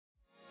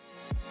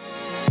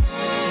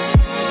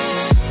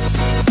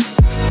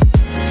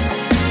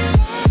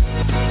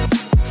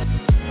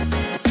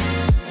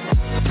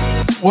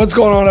What's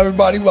going on,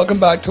 everybody? Welcome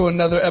back to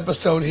another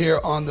episode here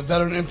on the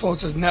Veteran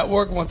Influencers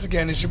Network. Once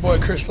again, it's your boy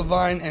Chris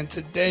Levine, and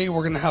today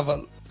we're going to have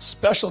a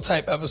special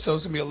type episode.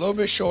 It's going to be a little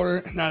bit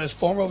shorter, not as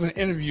formal of an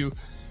interview,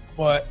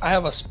 but I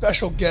have a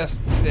special guest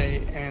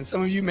today, and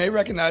some of you may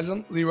recognize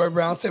him. Leroy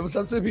Brown, say what's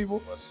up to the people.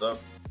 What's up?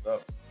 What's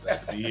up?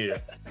 Glad to be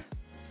here.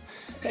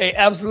 Hey,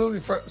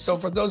 absolutely. So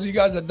for those of you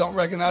guys that don't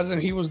recognize him,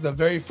 he was the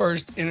very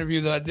first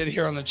interview that I did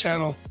here on the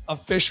channel,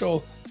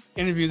 official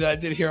interview that I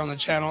did here on the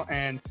channel,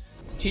 and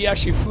he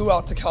actually flew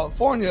out to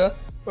California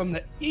from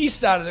the east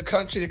side of the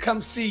country to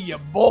come see your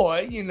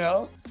boy, you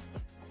know.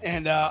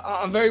 And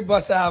I'm very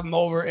blessed to have him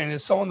over, and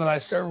it's someone that I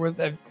served with.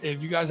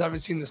 If you guys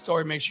haven't seen the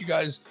story, make sure you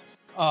guys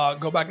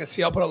go back and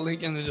see. I'll put a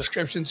link in the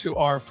description to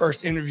our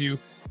first interview.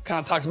 Kind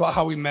of talks about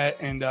how we met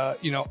and,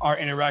 you know, our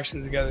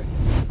interactions together.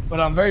 But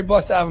I'm very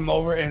blessed to have him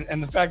over,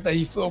 and the fact that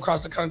he flew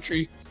across the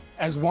country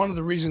as one of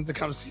the reasons to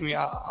come see me,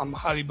 I'm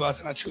highly blessed,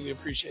 and I truly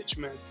appreciate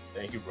you, man.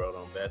 Thank you, bro.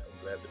 I'm glad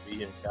to be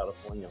here in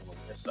California on the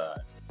west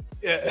side.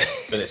 Yeah,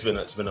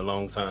 it's been a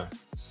long time.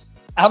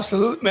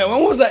 Absolutely, man.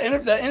 When was that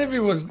interview? That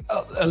interview was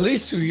at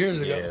least 2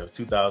 years ago. Yeah,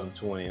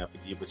 2020. I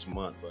forget which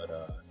month,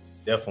 but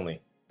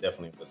definitely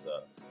was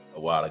a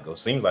while ago.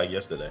 Seems like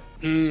yesterday.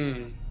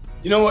 You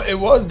know what? It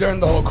was during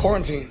the whole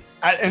quarantine,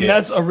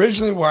 that's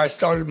originally where I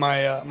started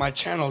my my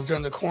channel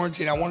during the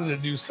quarantine. I wanted to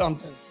do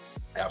something.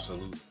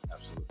 Absolutely.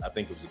 I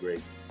think it was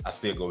great. I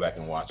still go back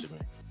and watch it,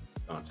 man.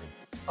 Content.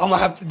 I'm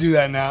gonna have to do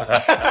that now.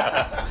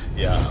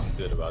 Yeah, I'm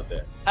good about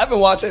that. I haven't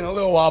watched it in a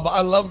little while, but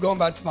I love going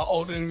back to my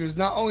old interviews,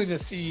 not only to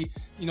see,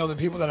 you know, the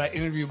people that I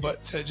interview,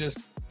 but to just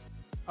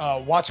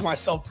watch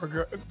myself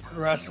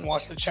progress and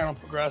watch the channel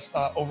progress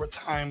over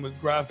time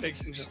with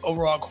graphics and just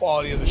overall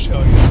quality of the show.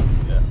 You know?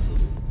 Yeah,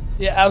 absolutely.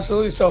 Yeah,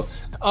 absolutely. So,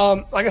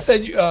 like I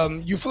said,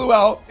 you flew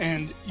out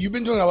and you've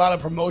been doing a lot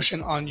of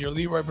promotion on your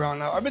Leroy Brown.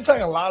 Now, I've been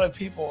telling a lot of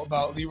people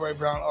about Leroy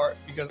Brown art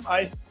because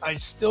I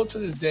still to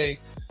this day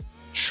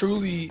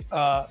truly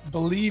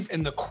believe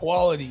in the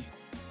quality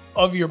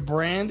of your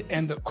brand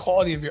and the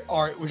quality of your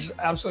art, which is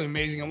absolutely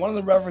amazing. And one of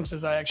the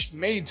references I actually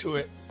made to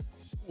it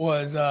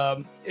was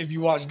if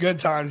you watch Good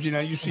Times, you know,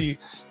 you see,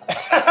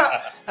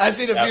 I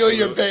see the view of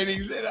your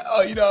paintings, and,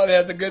 oh, you know, they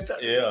have the good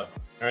times. Yeah.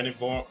 Ernie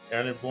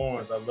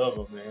Barnes, I love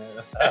him,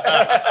 man.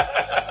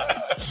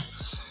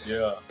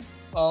 Yeah.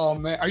 Oh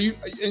man, are you?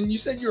 And you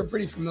said you were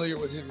pretty familiar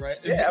with him, right?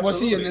 Yeah, absolutely.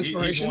 Was he an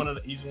inspiration?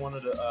 He's one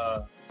of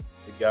the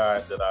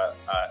guys that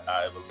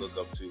I ever look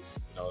up to. You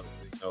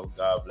know,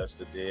 God bless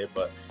the dead,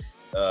 but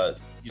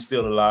he's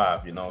still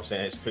alive. You know what I'm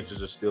saying? His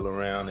pictures are still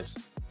around. His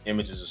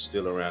images are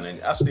still around,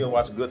 and I still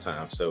watch Good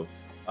Times. So,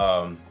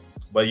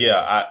 but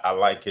yeah, I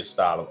like his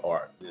style of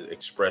art, the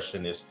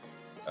expressionist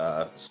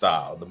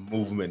style, the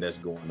movement that's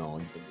going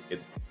on. You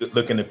can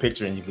look in the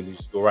picture and you can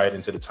just go right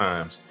into the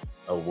times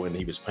of when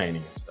he was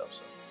painting and stuff.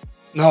 So.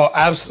 No,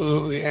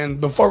 absolutely. And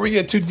before we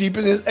get too deep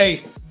in this,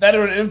 hey,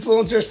 Veteran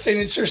Influencer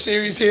Signature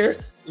Series here,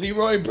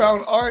 Leroy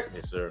Brown Art.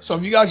 Yes, sir. So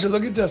if you guys are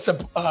looking to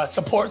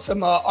support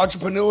some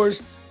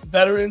entrepreneurs,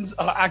 veterans,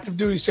 active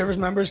duty service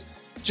members,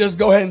 just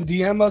go ahead and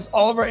DM us.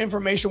 All of our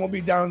information will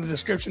be down in the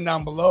description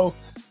down below.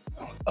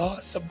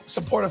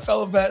 Support a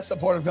fellow vet,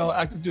 support a fellow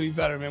active duty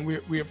veteran,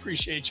 man. We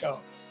appreciate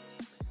y'all.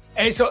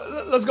 Hey, so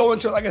let's go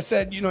into it. Like I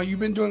said, you know, you've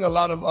been doing a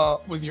lot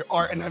of with your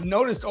art, and I've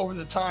noticed over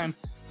the time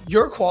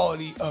your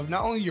quality of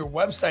not only your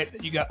website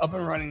that you got up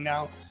and running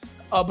now,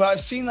 but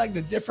I've seen like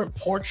the different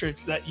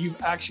portraits that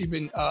you've actually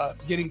been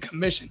getting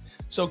commissioned.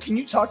 So can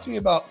you talk to me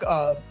about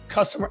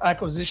customer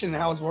acquisition and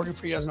how it's working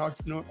for you as an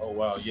entrepreneur? Oh,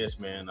 wow. Yes,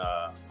 man.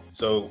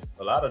 So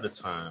a lot of the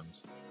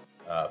times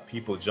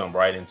people jump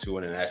right into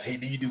it and ask, hey,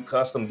 do you do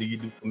custom? Do you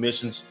do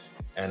commissions?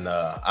 And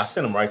I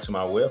send them right to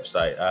my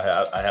website.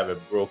 I have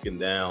it broken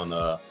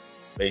down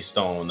based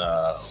on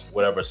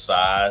whatever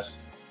size,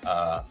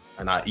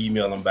 and I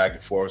email them back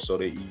and forth, so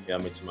they email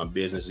me to my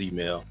business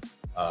email.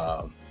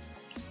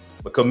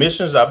 But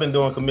commissions, I've been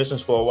doing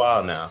commissions for a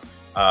while now.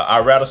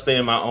 I'd rather stay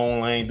in my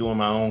own lane, doing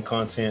my own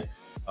content,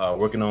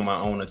 working on my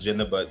own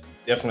agenda, but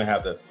definitely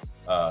have to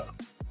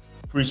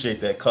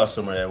appreciate that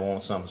customer that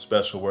wants some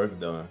special work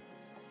done.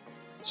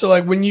 So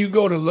like when you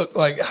go to look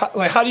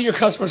how do your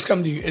customers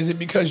come to you? Is it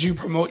because you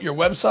promote your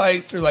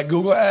website through like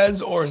Google ads,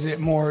 or is it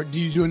more, do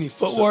you do any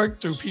footwork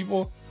through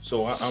people?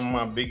 So I'm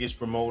my biggest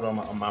promoter,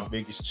 I'm my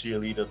biggest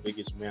cheerleader,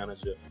 biggest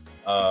manager.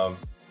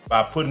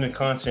 By putting the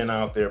content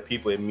out there,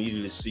 people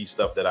immediately see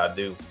stuff that I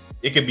do.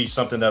 It could be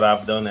something that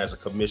I've done as a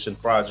commission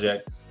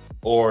project,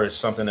 or it's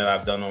something that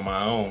I've done on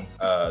my own.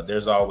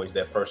 There's always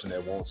that person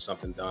that wants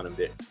something done,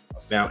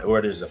 and or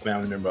there's a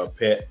family member, a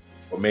pet,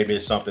 or maybe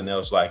it's something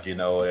else, like, you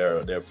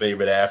know, their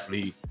favorite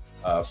athlete,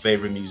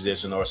 favorite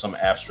musician, or some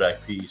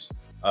abstract piece.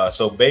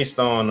 So based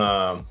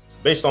on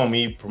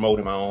me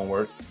promoting my own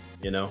work,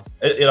 you know,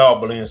 it all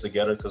blends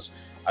together because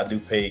I do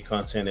paid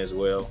content as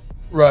well.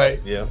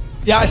 Right. Yeah.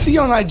 Yeah, I see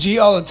you on IG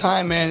all the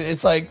time, man.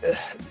 It's like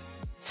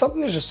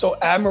something that's just so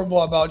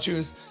admirable about you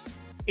is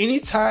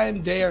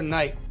anytime, day or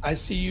night, I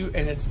see you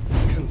and it's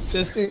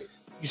consistent.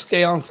 You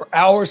stay on for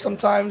hours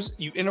sometimes.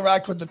 You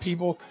interact with the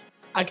people.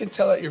 I can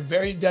tell that you're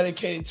very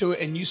dedicated to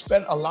it, and you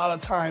spend a lot of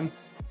time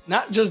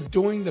not just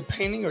doing the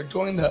painting or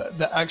doing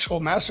the actual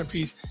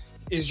masterpiece,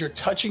 is you're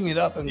touching it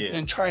up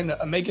and trying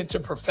to make it to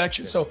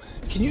perfection. So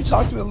can you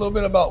talk to me a little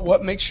bit about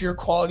what makes your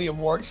quality of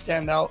work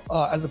stand out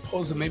as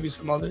opposed to maybe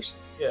some others?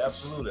 Yeah,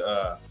 absolutely.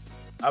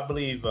 I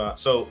believe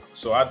so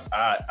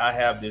I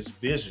have this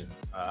vision.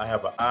 I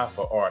have an eye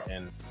for art,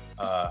 and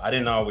I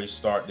didn't always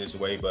start this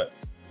way, but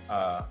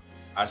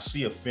I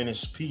see a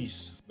finished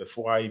piece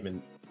before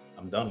I'm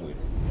done with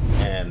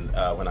it. And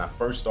when I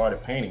first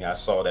started painting, I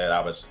saw that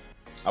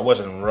I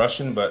wasn't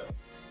rushing, but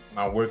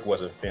my work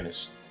wasn't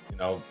finished. You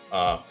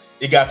know,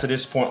 it got to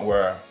this point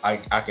where I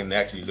can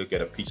actually look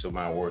at a piece of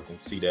my work and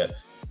see that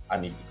I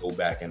need to go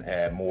back and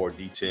add more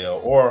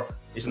detail, or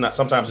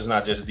sometimes it's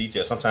not just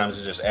detail. Sometimes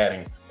it's just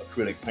adding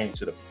acrylic paint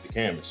to the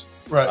canvas.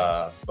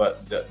 Right.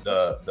 But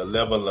the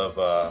level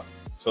of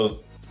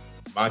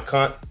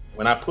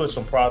when I put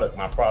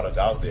my product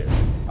out there,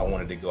 I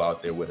wanted to go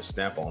out there with a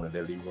stamp on it,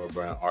 that Leroy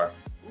brand art,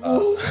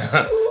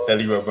 that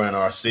Leroy brand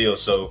art seal.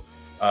 So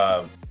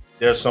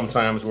there's some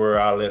times where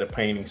I'll let a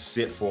painting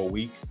sit for a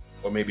week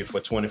or maybe for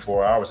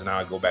 24 hours, and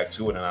I'll go back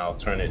to it and I'll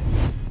turn it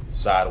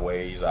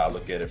sideways. I'll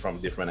look at it from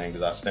different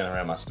angles. I'll stand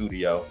around my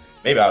studio.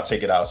 Maybe I'll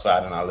take it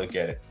outside and I'll look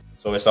at it.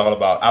 So it's all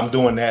about, I'm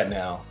doing that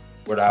now,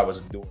 what I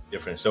was doing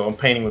different. So I'm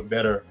painting with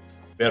better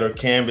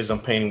canvas. I'm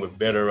painting with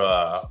better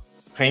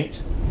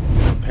paint.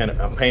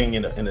 I'm painting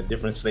in a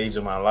different stage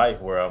of my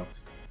life where I'm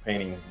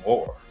painting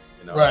more,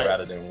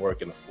 rather than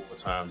working a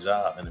full-time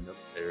job in the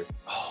military.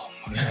 Oh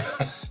my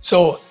God.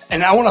 So,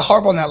 and I want to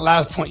harp on that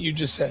last point you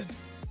just said.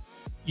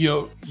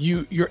 You're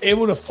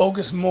able to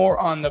focus more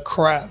on the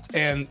craft,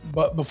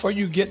 but before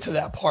you get to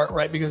that part,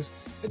 right? Because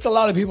it's a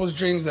lot of people's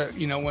dreams that,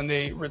 when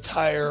they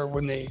retire,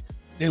 when they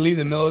leave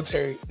the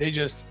military, they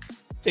just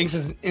think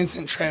it's an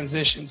instant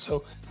transition.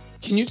 So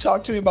can you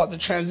talk to me about the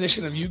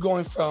transition of you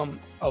going from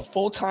a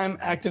full-time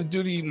active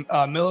duty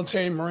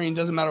military, Marine,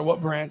 doesn't matter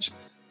what branch,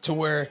 to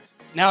where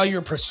now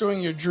you're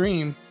pursuing your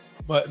dream,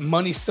 but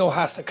money still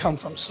has to come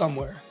from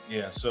somewhere?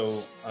 Yeah.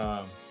 So,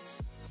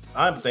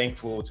 I'm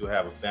thankful to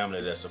have a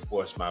family that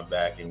supports my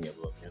backing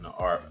in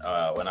art.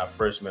 When I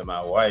first met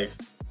my wife,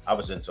 I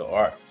was into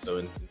art. So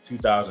in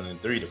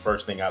 2003, the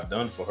first thing I've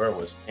done for her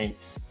was paint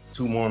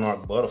 2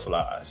 monarch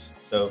butterflies.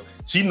 So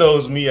she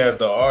knows me as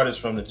the artist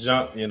from the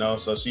jump,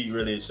 so she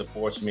really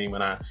supports me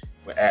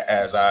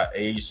as I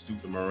aged through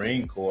the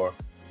Marine Corps.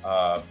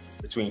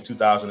 Between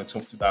 2000 and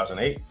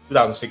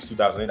 2006,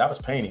 2008, I was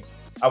painting.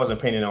 I wasn't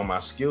painting on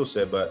my skill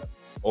set, but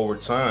over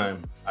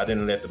time, I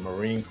didn't let the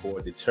Marine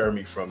Corps deter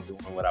me from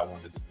doing what I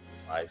wanted to do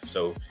in life.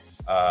 So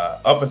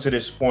up until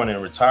this point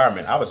in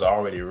retirement, I was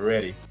already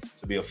ready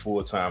to be a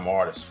full-time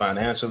artist,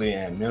 financially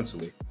and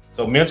mentally.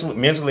 So mentally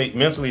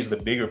is the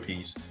bigger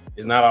piece.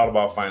 It's not all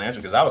about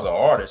financial, because I was an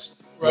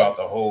artist throughout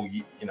the whole,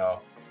 he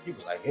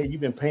was like, hey,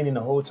 you've been painting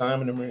the whole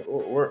time in the Marine.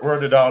 Where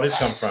did all this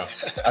come from?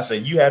 I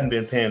said, you hadn't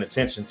been paying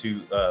attention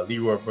to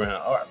Leroy brand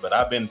art, but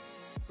I've been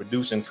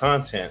producing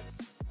content.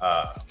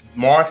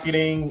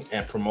 Marketing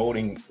and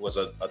promoting was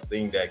a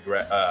thing that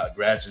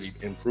gradually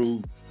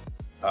improved,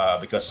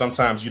 because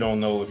sometimes you don't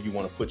know if you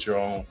want to put your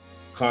own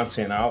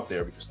content out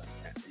there, because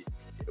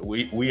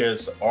we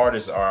as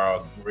artists are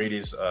our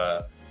greatest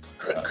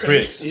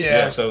critics.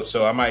 Yeah.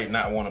 So I might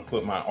not want to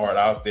put my art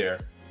out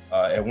there.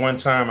 At one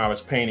time, I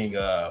was painting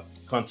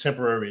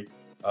contemporary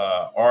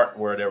art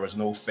where there was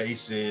no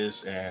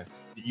faces, and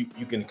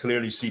you can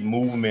clearly see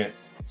movement.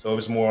 So it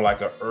was more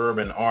like an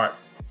urban art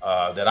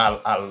that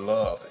I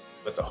loved.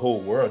 But the whole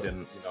world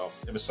didn't,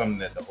 it was something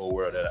that the whole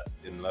world that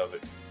didn't love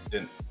it,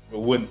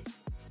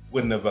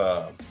 wouldn't have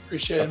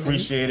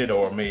appreciated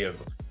or may have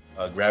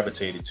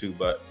gravitated to.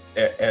 But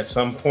at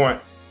some point,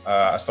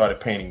 I started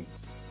painting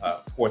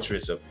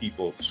portraits of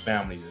people's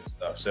families and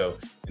stuff. So,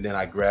 and then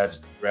I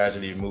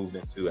gradually moved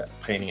into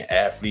painting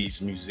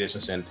athletes,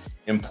 musicians, and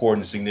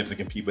important,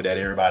 significant people that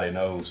everybody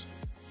knows.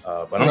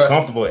 But I'm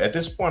comfortable at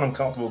this point. I'm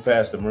comfortable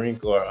past the Marine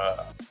Corps.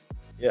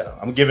 Yeah,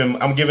 I'm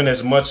giving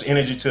as much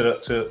energy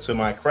to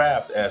my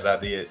craft as I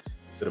did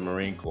to the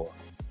Marine Corps.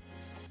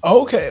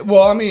 Okay,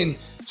 well, I mean,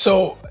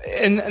 so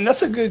and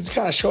that's a good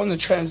kind of showing the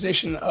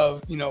transition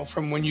of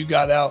from when you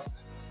got out,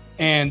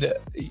 and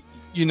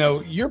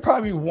you're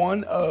probably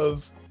one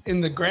of,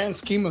 in the grand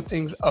scheme of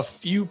things, a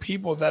few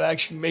people that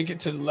actually make it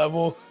to the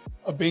level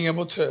of being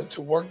able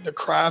to work the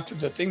craft or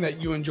the thing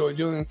that you enjoy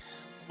doing.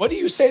 What do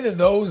you say to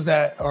those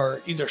that are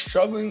either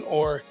struggling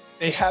or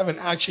they haven't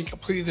actually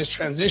completed this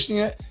transition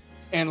yet?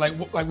 And like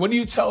what do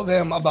you tell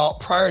them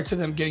about prior to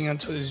them getting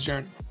into this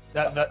journey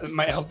that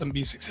might help them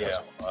be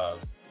successful? Yeah,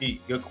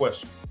 Pete, good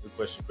question,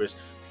 Chris.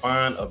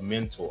 Find a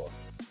mentor.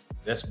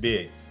 That's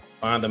big.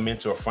 Find a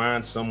mentor.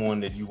 Find someone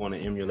that you want to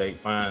emulate.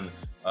 Find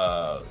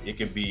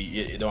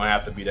it don't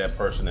have to be that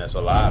person that's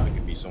alive. It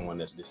could be someone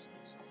that's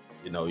deceased.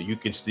 You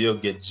can still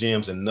get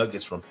gems and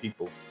nuggets from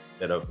people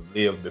that have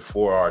lived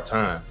before our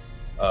time.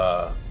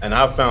 And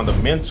I found a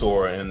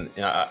mentor,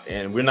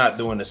 and we're not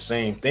doing the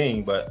same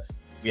thing, but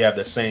we have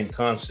the same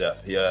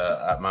concept.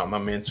 Yeah, my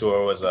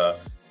mentor was an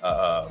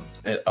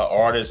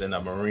artist and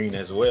a Marine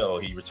as well.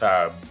 He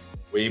retired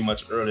way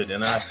much earlier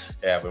than I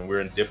have, and we're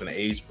in different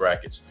age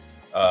brackets.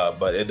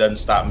 But it doesn't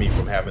stop me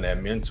from having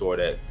that mentor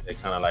that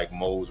kind of like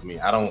molds me.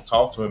 I don't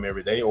talk to him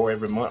every day or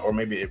every month or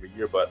maybe every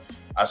year, but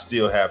I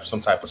still have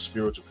some type of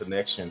spiritual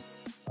connection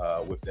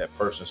with that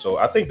person. So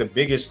I think the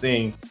biggest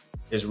thing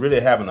is really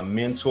having a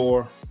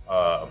mentor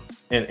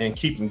and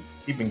keep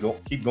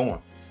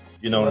going.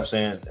 You know what I'm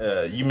saying?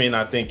 You may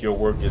not think your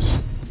work is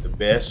the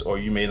best, or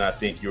you may not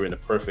think you're in the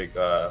perfect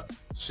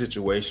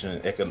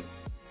situation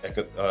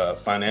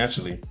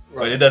financially,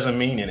 but it doesn't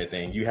mean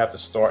anything. You have to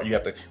start. You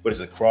have to, what is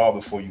it, crawl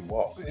before you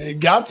walk. It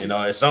got to. You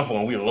know, at some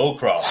point we're low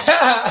crawling.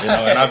 You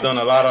know, and I've done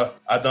a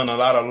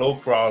lot of low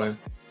crawling.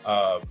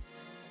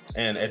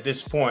 And at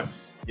this point,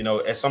 you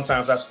know, and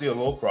sometimes I still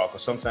low crawl,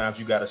 because sometimes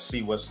you got to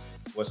see what's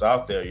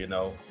out there, you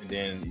know, and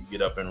then you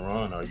get up and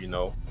run, or you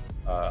know.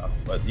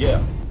 But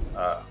yeah,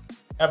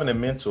 having a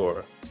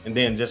mentor, and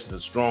then just the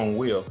strong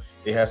will.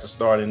 It has to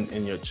start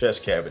in your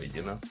chest cavity,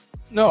 you know.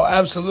 No,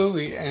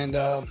 absolutely, and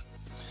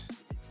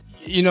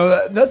you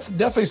know, that's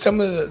definitely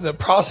some of the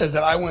process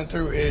that I went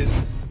through, is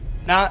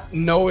not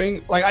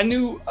knowing. Like, I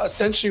knew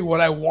essentially what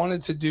I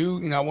wanted to do.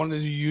 You know, I wanted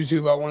to do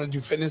YouTube, I wanted to do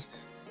fitness,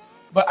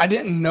 but I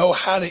didn't know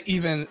how to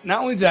even.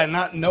 Not only did I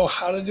not know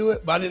how to do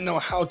it, but I didn't know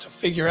how to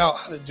figure out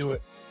how to do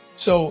it.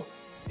 So,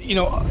 you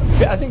know,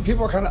 I think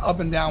people are kind of up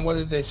and down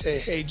whether they say,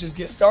 "Hey, just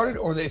get started,"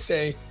 or they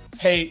say,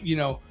 "Hey, you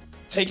know,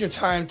 take your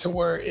time to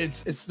where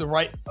it's the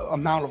right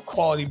amount of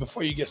quality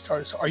before you get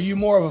started." So, are you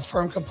more of a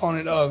firm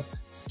component of,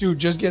 dude,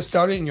 just get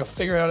started and you'll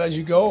figure it out as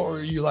you go, or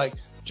are you like,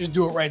 just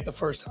do it right the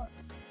first time?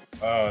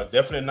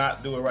 Definitely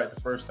not do it right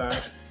the first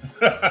time.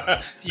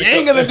 You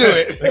ain't gonna do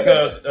it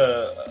because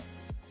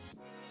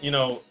you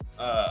know,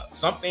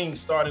 some things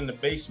start in the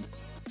basement.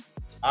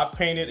 I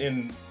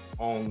painted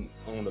on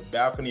the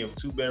balcony of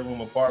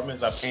 2-bedroom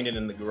apartments. I painted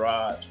in the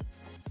garage.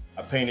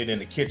 I painted in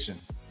the kitchen.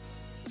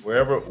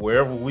 Wherever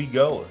we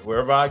go,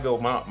 wherever I go,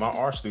 my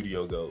art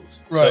studio goes.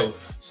 Right.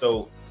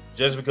 So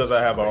just because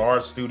I have an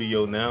art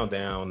studio now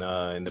down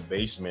in the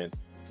basement,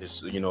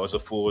 it's, you know, it's a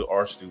full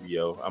art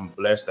studio. I'm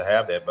blessed to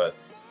have that. But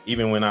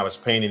even when I was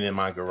painting in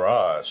my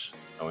garage, you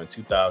know, in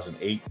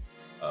 2008,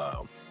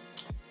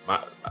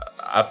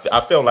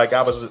 I felt like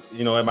I was,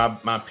 you know,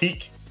 at my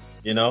peak.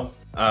 You know,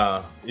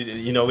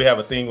 you know, we have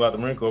a thing about the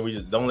Marine Corps. We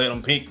just don't let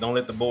them peak. Don't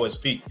let the boys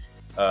peak.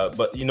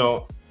 But you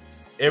know,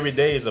 every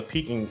day is a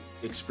peaking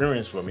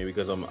experience for me,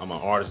 because I'm an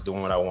artist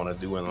doing what I want to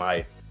do in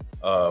life.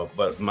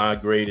 But my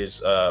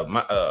greatest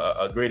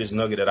greatest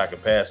nugget that I can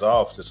pass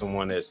off to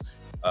someone that's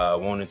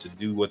wanting to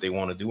do what they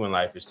want to do in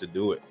life is to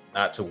do it,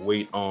 not to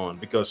wait on,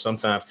 because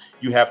sometimes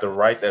you have to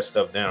write that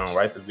stuff down,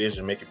 write the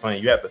vision, make it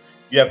plain. You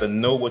have to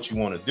know what you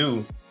want to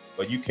do,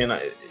 but you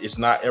cannot. It's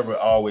not ever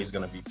always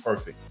going to be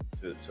perfect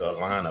to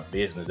align a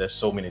business. There's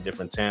so many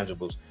different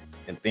tangibles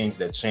and things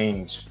that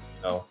change.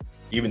 You know,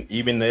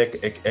 even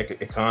the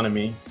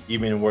economy,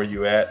 even where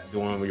you're at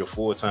doing your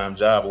full-time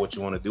job or what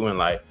you want to do in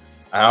life.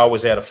 I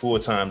always had a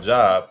full-time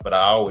job, but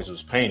I always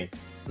was painting.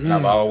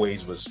 I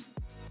always was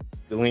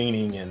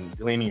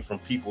gleaning from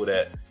people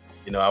that,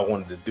 you know, I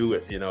wanted to do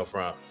it, you know,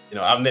 from, you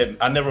know,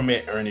 I never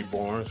met Ernie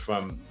Bourne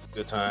from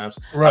Good Times.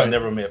 Right. I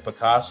never met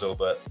Picasso,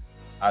 but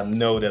I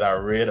know that I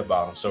read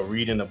about him. So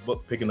reading a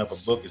book, picking up a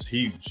book is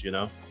huge, you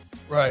know?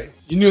 Right.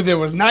 You knew there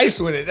was nice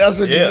with it. That's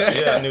what you did.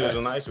 Yeah, I knew it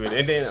was nice with it.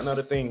 And then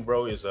another thing,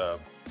 bro, is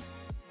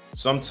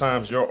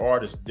sometimes your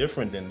art is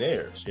different than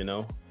theirs, you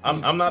know?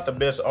 I'm not the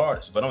best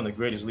artist, but I'm the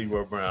greatest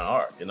Leroy Brown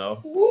art, you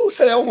know? Woo,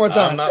 say that one more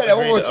time. Say that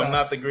one more time. I'm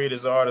not the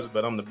greatest artist,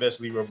 but I'm the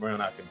best Leroy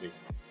Brown I can be.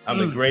 I'm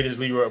the greatest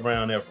Leroy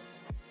Brown ever.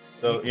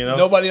 So, you know,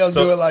 nobody else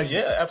do it like you.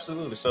 Yeah,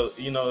 absolutely. So,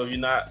 you know,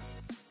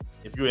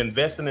 if you're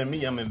investing in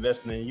me, I'm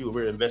investing in you.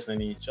 We're investing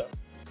in each other.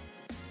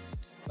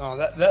 Oh,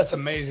 that's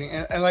amazing.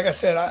 And like I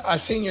said, I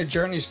seen your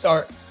journey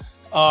start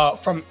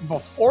from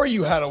before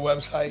you had a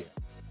website,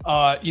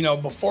 you know,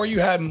 before you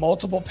had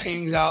multiple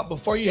paintings out,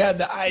 before you had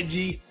the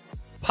IG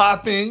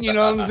popping, you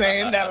know what I'm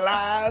saying, that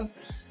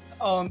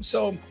live.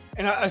 So,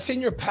 and I've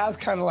seen your path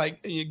kind of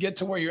like you get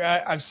to where you're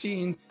at. I've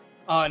seen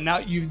now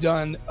you've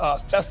done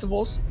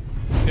festivals.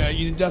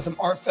 You've done some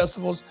art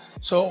festivals.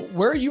 So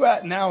where are you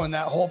at now in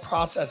that whole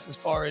process as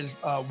far as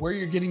where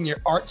you're getting your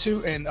art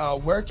to, and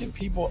where can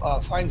people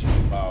find you?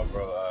 Wow,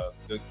 bro.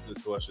 Good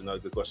question.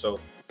 Good question.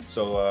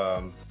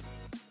 So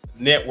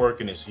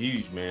networking is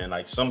huge, man.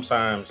 Like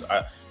sometimes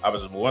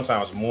one time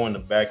I was more in the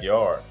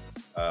backyard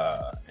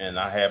and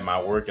I had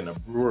my work in a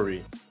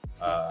brewery.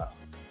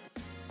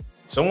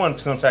 Someone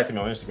contacted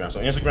me on Instagram. So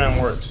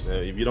Instagram works.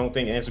 If you don't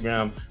think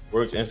Instagram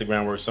works,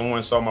 Instagram works.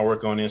 Someone saw my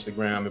work on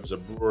Instagram. It was a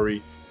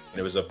brewery. And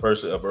it was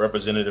a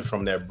representative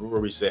from that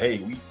brewery said, "Hey,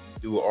 we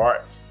do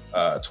art,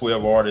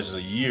 12 artists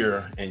a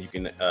year, and you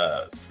can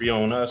free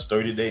on us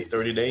 30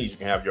 days. You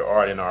can have your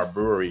art in our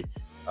brewery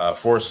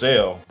for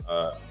sale.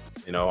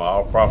 You know,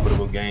 all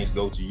profitable gains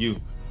go to you."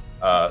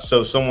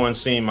 So someone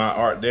seen my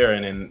art there,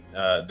 and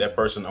then that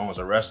person owns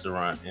a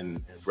restaurant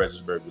in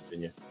Fredericksburg,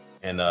 Virginia.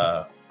 And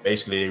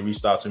basically, they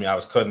reached out to me. I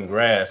was cutting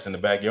grass in the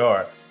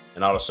backyard,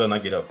 and all of a sudden, I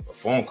get a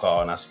phone call,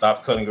 and I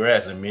stopped cutting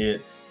grass in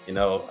mid,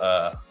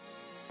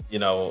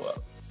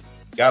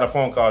 got a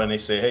phone call and they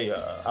say, "Hey,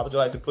 how would you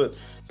like to put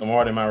some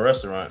art in my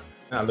restaurant?"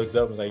 And I looked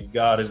up and was like,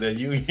 God, is that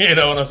you? You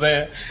know what I'm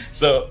saying?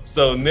 So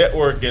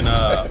networking,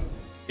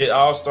 it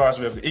all starts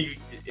with,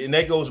 and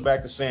that goes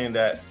back to saying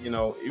that, you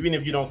know, even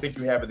if you don't think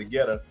you have it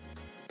together,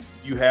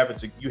 you have it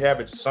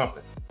to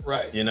something.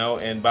 Right. You know,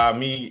 and by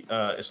me,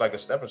 it's like a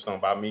stepping stone.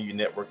 By me, you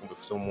networking with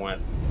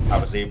someone, I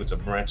was able to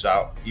branch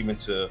out even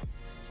to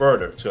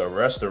further to a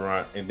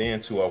restaurant and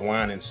then to a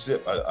wine and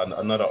sip,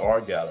 another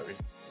art gallery.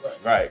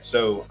 Right.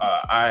 So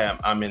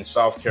I'm in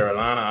South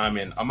Carolina.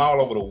 I'm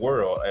all over the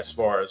world as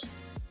far as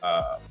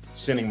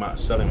selling my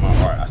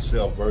art. I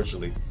sell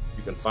virtually.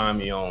 You can find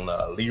me on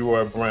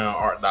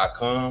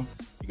LeroyBrownArt.com.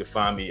 You can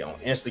find me on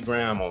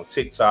Instagram, on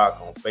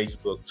TikTok, on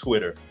Facebook,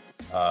 Twitter.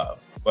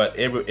 But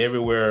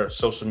everywhere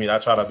social media, I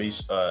try to be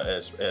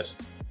as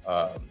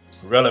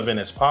relevant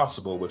as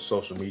possible with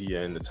social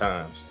media and the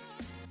times.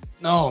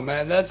 No,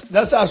 man,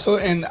 that's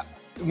absolutely. And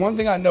one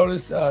thing I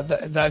noticed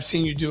that I've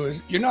seen you do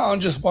is you're not on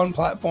just one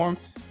platform,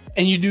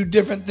 and you do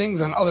different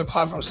things on other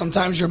platforms.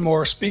 Sometimes you're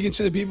more speaking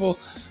to the people.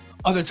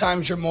 Other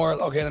times you're more,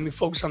 okay, let me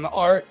focus on the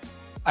art.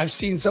 I've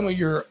seen some of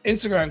your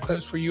Instagram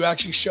clips where you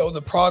actually show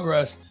the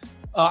progress.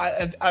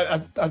 I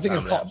think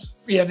it's called,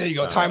 yeah, there you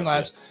go, time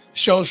lapse.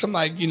 Shows from,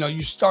 like, you know,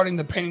 you starting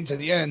the painting to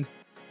the end.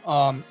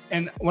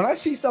 And when I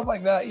see stuff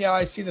like that, yeah,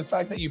 I see the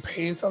fact that you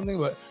painted something,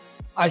 but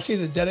I see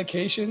the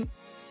dedication,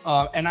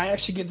 and I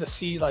actually get to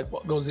see like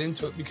what goes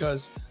into it,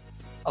 because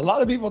a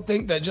lot of people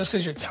think that just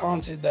because you're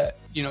talented that,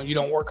 you know, you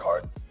don't work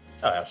hard.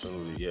 Oh,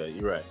 absolutely. Yeah,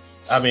 you're right.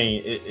 I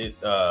mean,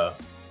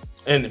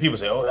 and people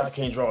say, oh, I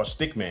can't draw a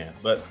stick man,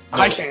 but no,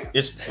 I can't.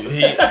 If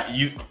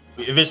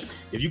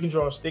you can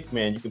draw a stick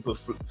man, you can put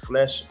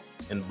flesh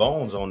and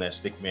bones on that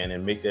stick man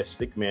and make that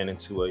stick man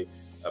into a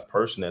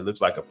person that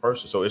looks like a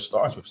person. So it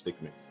starts with stick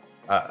man.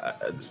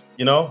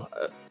 You know,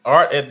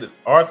 art at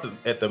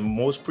the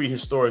most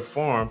prehistoric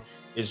form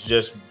is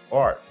just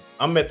art.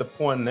 I'm at the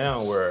point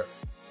now where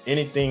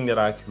anything that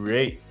I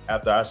create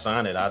after I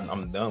sign it,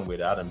 I'm done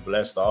with it. I done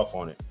blessed off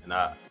on it, and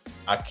I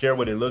care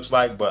what it looks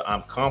like, but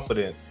I'm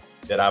confident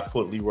that I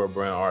put Leroy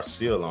Brown Art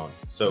seal on it.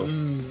 So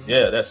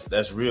yeah,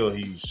 that's real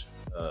huge.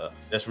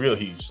 That's real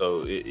huge.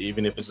 So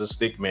even if it's a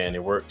stick man,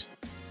 it works.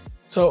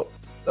 So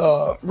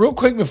real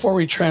quick before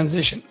we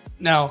transition,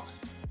 now,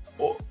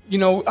 you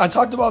know, I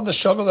talked about the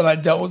struggle that I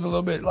dealt with a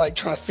little bit, like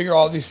trying to figure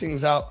all these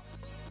things out.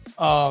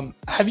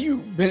 Have you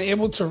been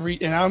able to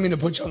reach, and I don't mean to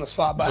put you on the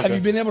spot, but have you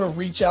been able to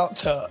reach out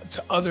to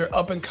other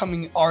up and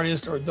coming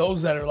artists, or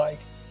those that are like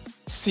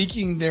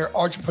seeking their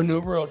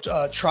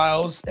entrepreneurial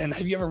trials? And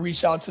have you ever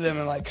reached out to them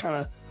and like kind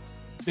of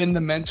been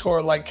the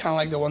mentor, like kind of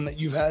like the one that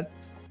you've had?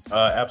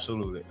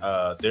 Absolutely.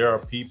 There are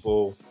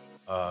people,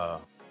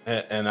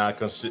 and I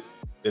consider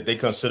that they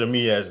consider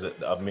me as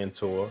a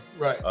mentor.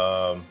 Right.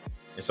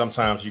 And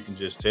sometimes you can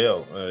just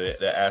tell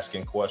they're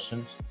asking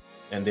questions,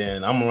 and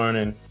then I'm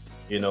learning.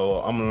 You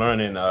know,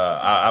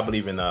 I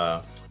believe in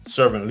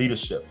servant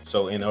leadership.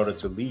 So in order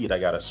to lead, I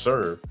got to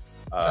serve.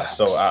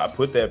 So I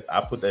put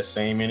that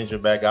same energy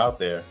back out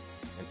there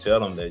and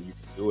tell them that you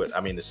can do it. I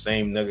mean, the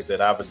same nuggets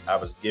that I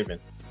was given.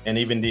 And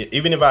even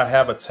if I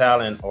have a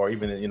talent, or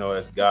even, you know,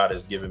 as God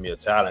has given me a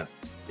talent,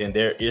 then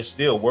there is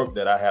still work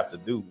that I have to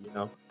do, you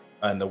know.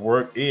 And the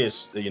work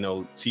is, you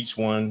know, teach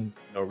one,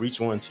 you know, reach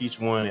one,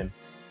 teach one. And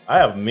I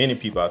have many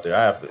people out there.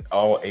 I have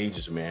all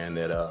ages, man,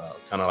 that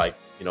kind of like,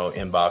 you know,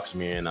 inbox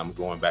me, and I'm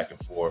going back and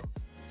forth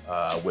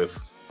with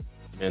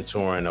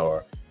mentoring,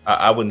 or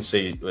I wouldn't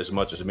say as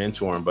much as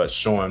mentoring, but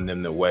showing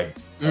them the way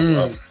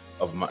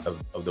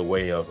of the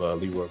way of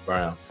Leroy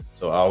Brown.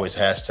 So I always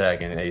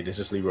hashtag, and hey, this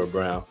is Leroy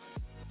Brown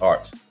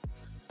Art.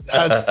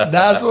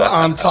 That's what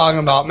I'm talking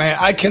about, man.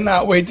 I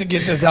cannot wait to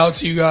get this out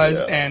to you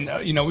guys. Yeah.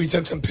 And you know, we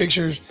took some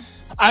pictures.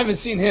 I haven't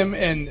seen him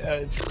in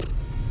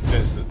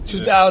since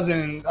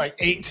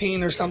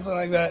 2018 or something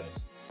like that.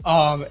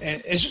 And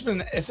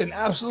it's an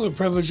absolute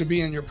privilege to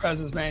be in your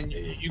presence, man.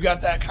 You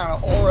got that kind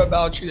of aura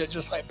about you that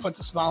just like puts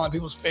a smile on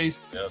people's face.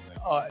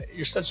 Yeah,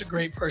 you're such a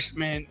great person,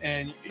 man,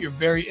 and you're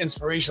very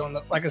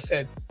inspirational. Like I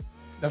said,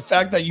 the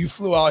fact that you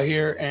flew out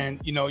here and,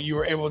 you know, you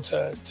were able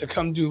to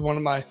come do one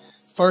of my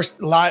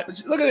first live.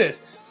 Look at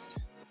this.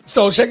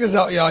 So check this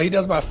out, y'all. He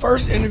does my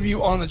first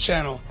interview on the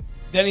channel.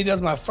 Then he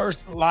does my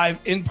first live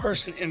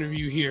in-person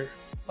interview here.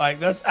 Like,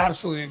 that's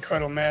absolutely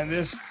incredible, man.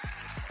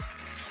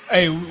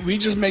 Hey, we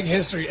just make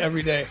history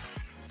every day.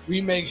 We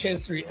make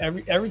history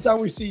every time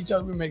we see each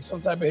other. We make some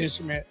type of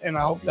history, man. And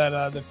I hope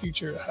that the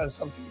future has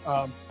something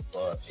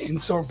in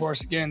store for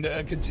us again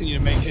to continue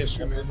to make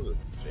history, man.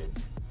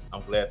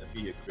 I'm glad to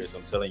be here, Chris.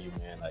 I'm telling you,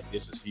 man. Like,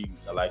 this is huge.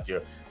 I like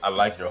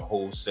your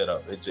whole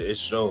setup. It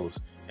shows.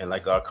 And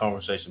like our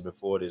conversation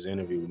before this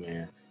interview,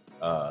 man,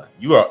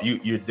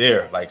 you're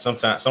there. Like,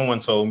 sometimes someone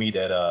told me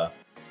that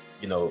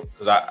you know,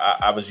 because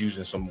I was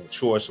using some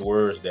choice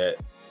words that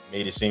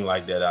made it seem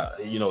like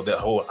that, you know, that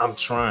whole I'm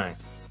trying.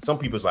 Some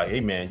people's like,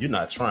 hey, man, you're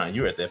not trying.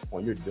 You're at that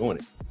point. You're doing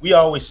it. We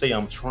always say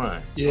I'm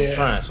trying. Yeah. I'm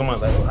trying.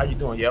 Someone's like, oh, how you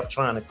doing? Yeah, I'm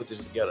trying to put this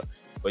together.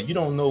 But you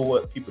don't know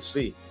what people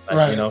see. Like,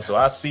 right. You know, so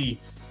I see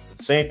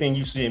the same thing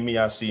you see in me,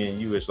 I see in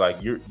you. It's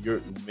like, you're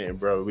man,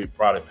 bro, we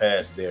probably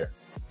passed there.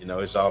 You know,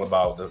 it's all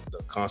about the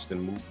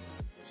constant movement.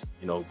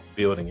 you know,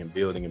 building and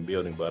building and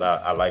building. But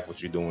I like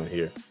what you're doing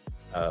here.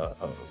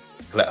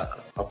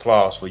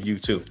 Applause for you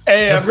too.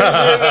 Hey, I appreciate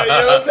that. You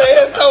know what I'm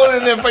saying? Throw it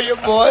in there for your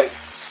boy.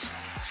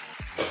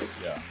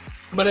 Yeah.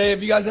 But hey,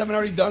 if you guys haven't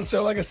already done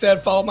so, like I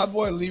said, follow my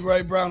boy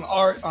Leroy Brown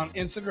Art on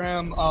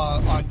Instagram,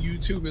 on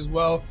YouTube as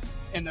well.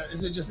 And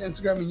is it just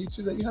Instagram and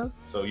YouTube that you have?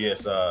 So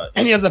yes,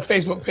 and he has a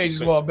Facebook page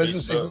as well,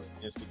 business Facebook,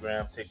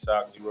 Instagram,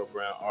 TikTok, Leroy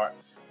Brown Art.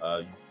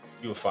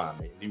 You'll find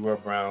me, Leroy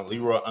Brown,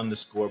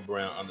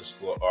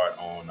 Leroy_Brown_Art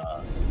on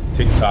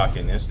TikTok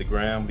and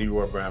Instagram,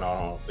 Leroy Brown Art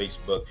on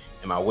Facebook,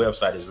 and my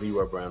website is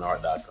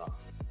LeroyBrownArt.com.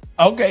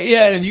 Okay,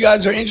 yeah, and if you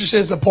guys are interested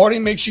in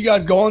supporting, make sure you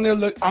guys go on there.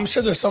 Look, I'm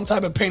sure there's some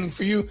type of painting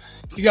for you.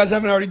 If you guys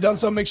haven't already done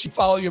so, make sure you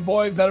follow your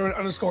boy,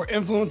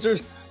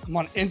 Veteran_Influencers. I'm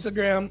on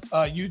Instagram,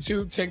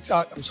 YouTube,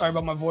 TikTok. I'm sorry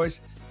about my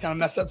voice, kind of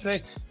messed up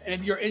today. And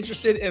if you're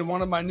interested in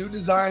one of my new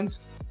designs,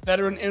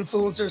 Veteran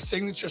Influencer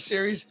Signature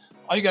Series,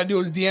 all you got to do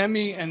is DM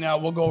me, and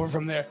we'll go over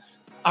from there.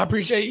 I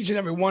appreciate each and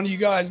every one of you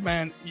guys,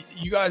 man.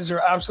 You guys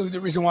are absolutely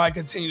the reason why I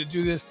continue to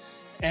do this.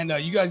 And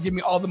you guys give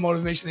me all the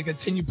motivation to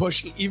continue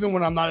pushing, even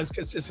when I'm not as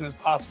consistent as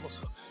possible.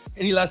 So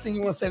any last thing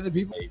you want to say to the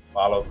people? Hey,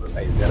 follow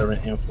Veteran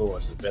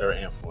Influence,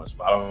 Veteran Influence.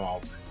 Follow them on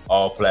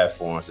all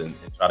platforms and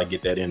try to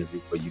get that interview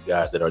for you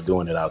guys that are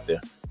doing it out there.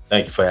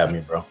 Thank you for having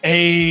me, bro.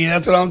 Hey,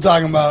 that's what I'm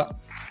talking about.